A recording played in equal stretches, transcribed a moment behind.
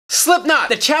Slipknot,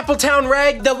 the Chapletown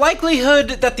rag. The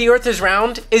likelihood that the earth is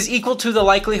round is equal to the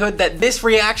likelihood that this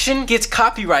reaction gets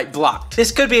copyright blocked.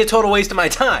 This could be a total waste of my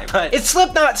time, but it's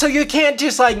Slipknot, so you can't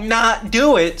just like not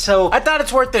do it. So I thought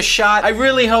it's worth a shot. I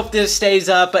really hope this stays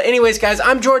up. But anyways, guys,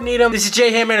 I'm Jordan Needham. This is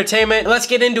J-Ham Entertainment. Let's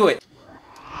get into it.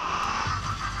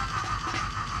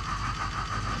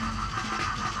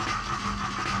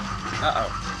 Uh-oh.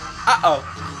 Uh-oh.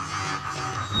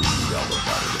 Yell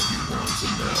about it if you want to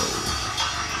know.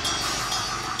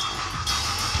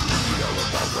 Yell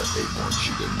about what they want you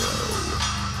to know.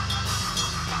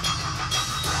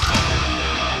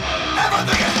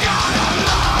 Everything is gone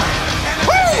online. And if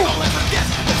it's evil, it's a guess.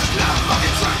 This is not a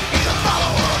fucking track. Either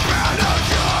follow or a ground of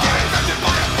joy. Get infected by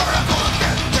a vertical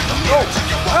event. Check the mirror, check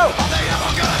your work. Are they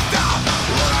ever gonna stop?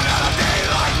 Running out of day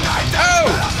like night.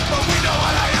 But we know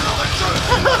how to handle the truth.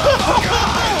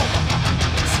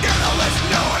 Scandalous,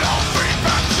 know it all.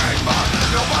 Feedback chamber.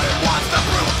 Nobody wants the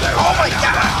proof. Oh my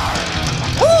god!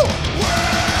 Woo!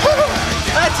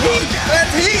 That's heat!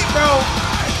 That's heat, bro!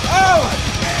 Oh!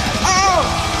 Oh!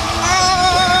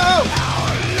 Oh!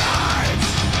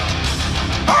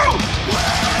 Oh!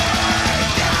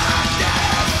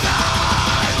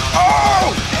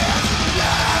 Oh!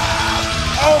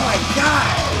 Oh my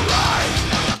god!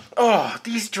 Oh,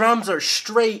 these drums are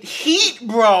straight heat,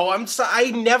 bro.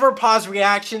 I never pause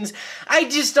reactions. I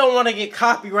just don't want to get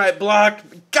copyright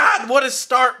blocked. God, what a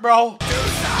start, bro.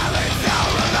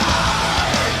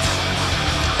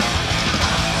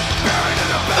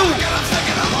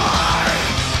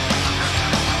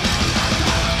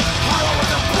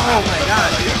 Oh my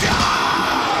god, dude.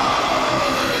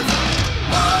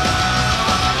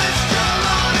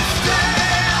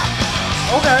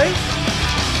 Okay.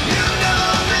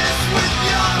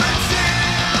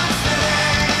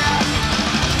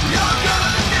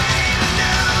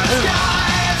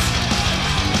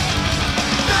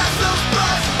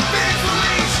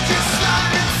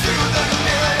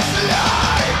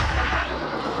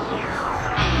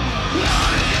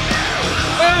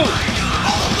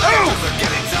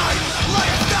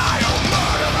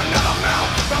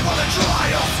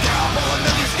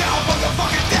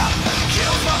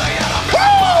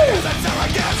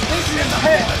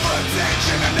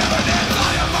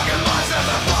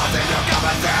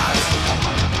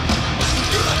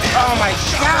 Oh my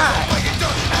god!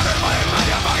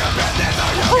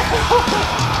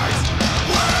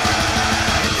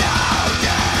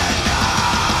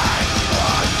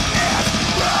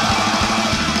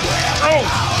 Oh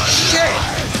shit!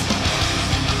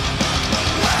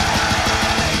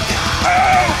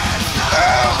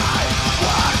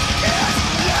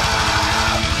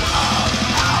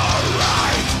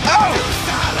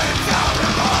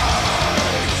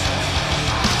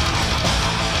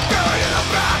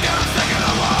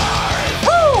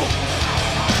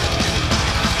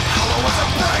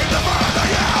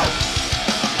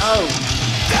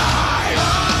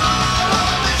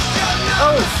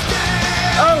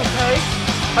 Okay,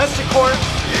 that's the chord.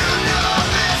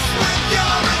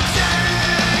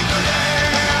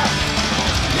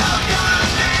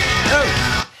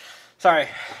 Oh. Sorry,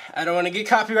 I don't want to get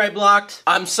copyright blocked.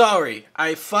 I'm sorry.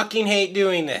 I fucking hate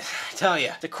doing this. I tell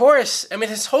ya. The chorus, I mean,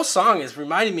 this whole song is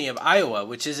reminding me of Iowa,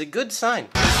 which is a good sign.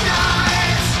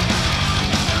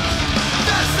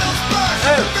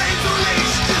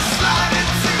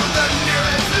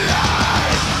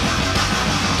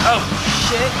 Oh,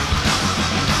 shit.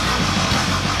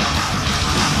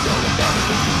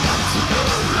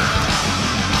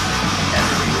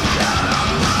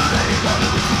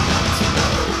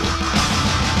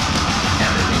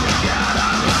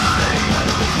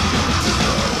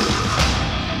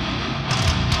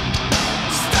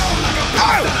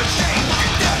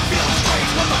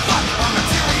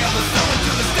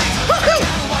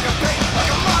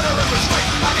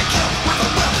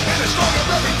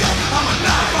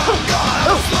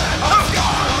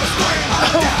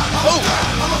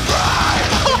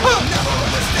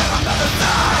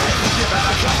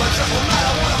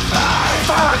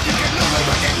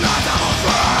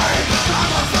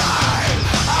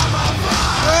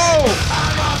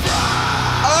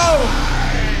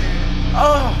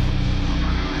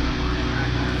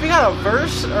 We got a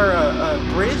verse or a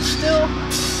bridge still?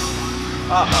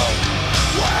 Uh-oh.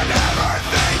 When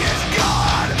everything is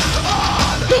gone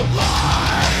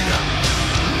online,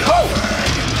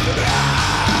 nothing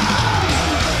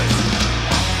matters.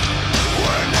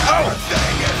 When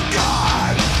everything is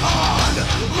gone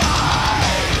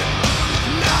online,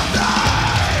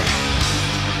 nothing.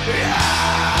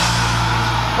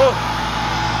 Yeah. Oh.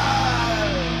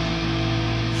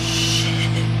 Shit.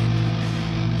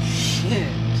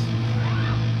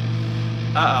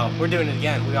 Uh-oh. Uh-oh, we're doing it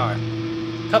again. We are.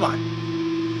 Come on.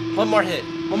 One more hit.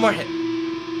 One more hit.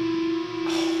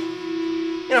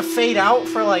 Oh. You're gonna fade out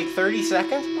for like 30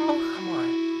 seconds? Oh, come on.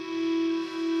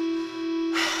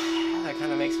 That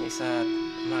kind of makes me sad.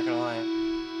 I'm not gonna lie.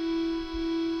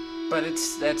 But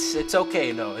it's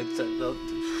okay though.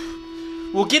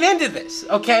 We'll get into this,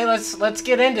 okay? Let's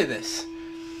get into this.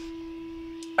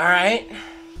 All right.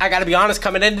 I gotta be honest,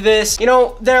 coming into this, you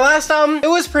know, their last album, it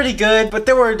was pretty good, but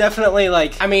there were definitely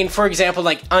like, I mean, for example,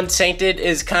 like Unsainted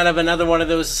is kind of another one of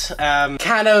those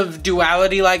kind of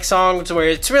duality-like songs where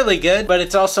it's really good, but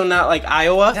it's also not like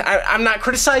Iowa. I'm not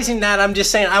criticizing that, I'm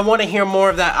just saying I want to hear more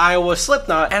of that Iowa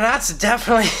Slipknot, and that's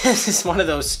definitely, this is one of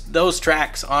those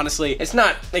tracks, honestly. It's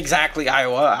not exactly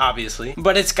Iowa, obviously,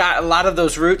 but it's got a lot of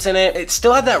those roots in it. It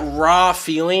still had that raw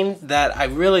feeling that I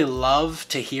really love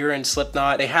to hear in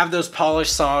Slipknot. They have those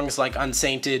polished songs like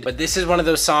Unsainted, but this is one of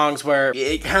those songs where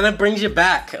it kind of brings you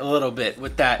back a little bit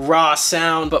with that raw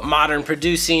sound but modern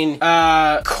producing.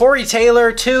 Corey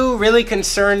Taylor too really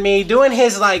concerned me, doing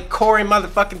his like Corey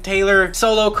motherfucking Taylor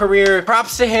solo career.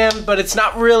 Props to him, but it's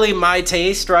not really my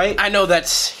taste, right? I know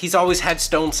he's always had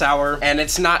Stone Sour and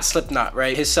it's not Slipknot,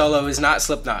 right? His solo is not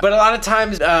Slipknot, but a lot of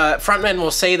times frontmen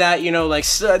will say that, you know, like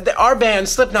our band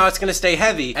Slipknot's gonna stay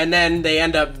heavy, and then they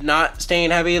end up not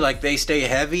staying heavy, like they stay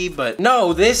heavy. But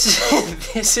no, this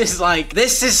is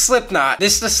Slipknot.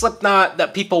 This is the Slipknot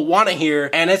that people want to hear,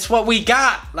 and it's what we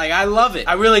got. Like, I love it.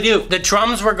 I really do. The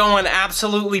drums were going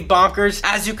absolutely bonkers.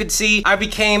 As you could see, I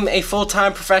became a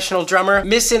full-time professional drummer,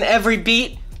 missing every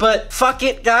beat. But fuck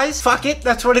it, guys. Fuck it.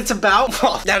 That's what it's about.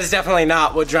 Well, that is definitely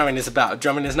not what drumming is about.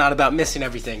 Drumming is not about missing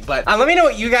everything. But let me know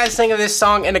what you guys think of this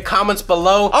song in the comments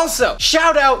below. Also,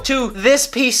 shout out to this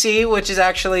PC, which is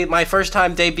actually my first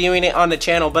time debuting it on the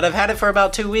channel, but I've had it for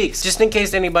about 2 weeks. Just in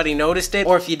case anybody noticed it,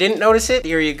 or if you didn't notice it,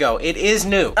 here you go. It is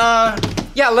new.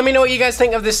 Yeah, let me know what you guys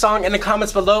think of this song in the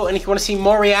comments below, and if you want to see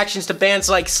more reactions to bands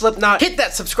like Slipknot, hit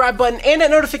that subscribe button and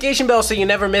that notification bell so you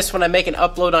never miss when I make an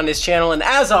upload on this channel. And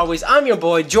as always, I'm your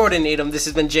boy, Jordan Needham. This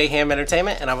has been J Ham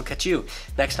Entertainment, and I will catch you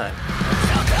next time.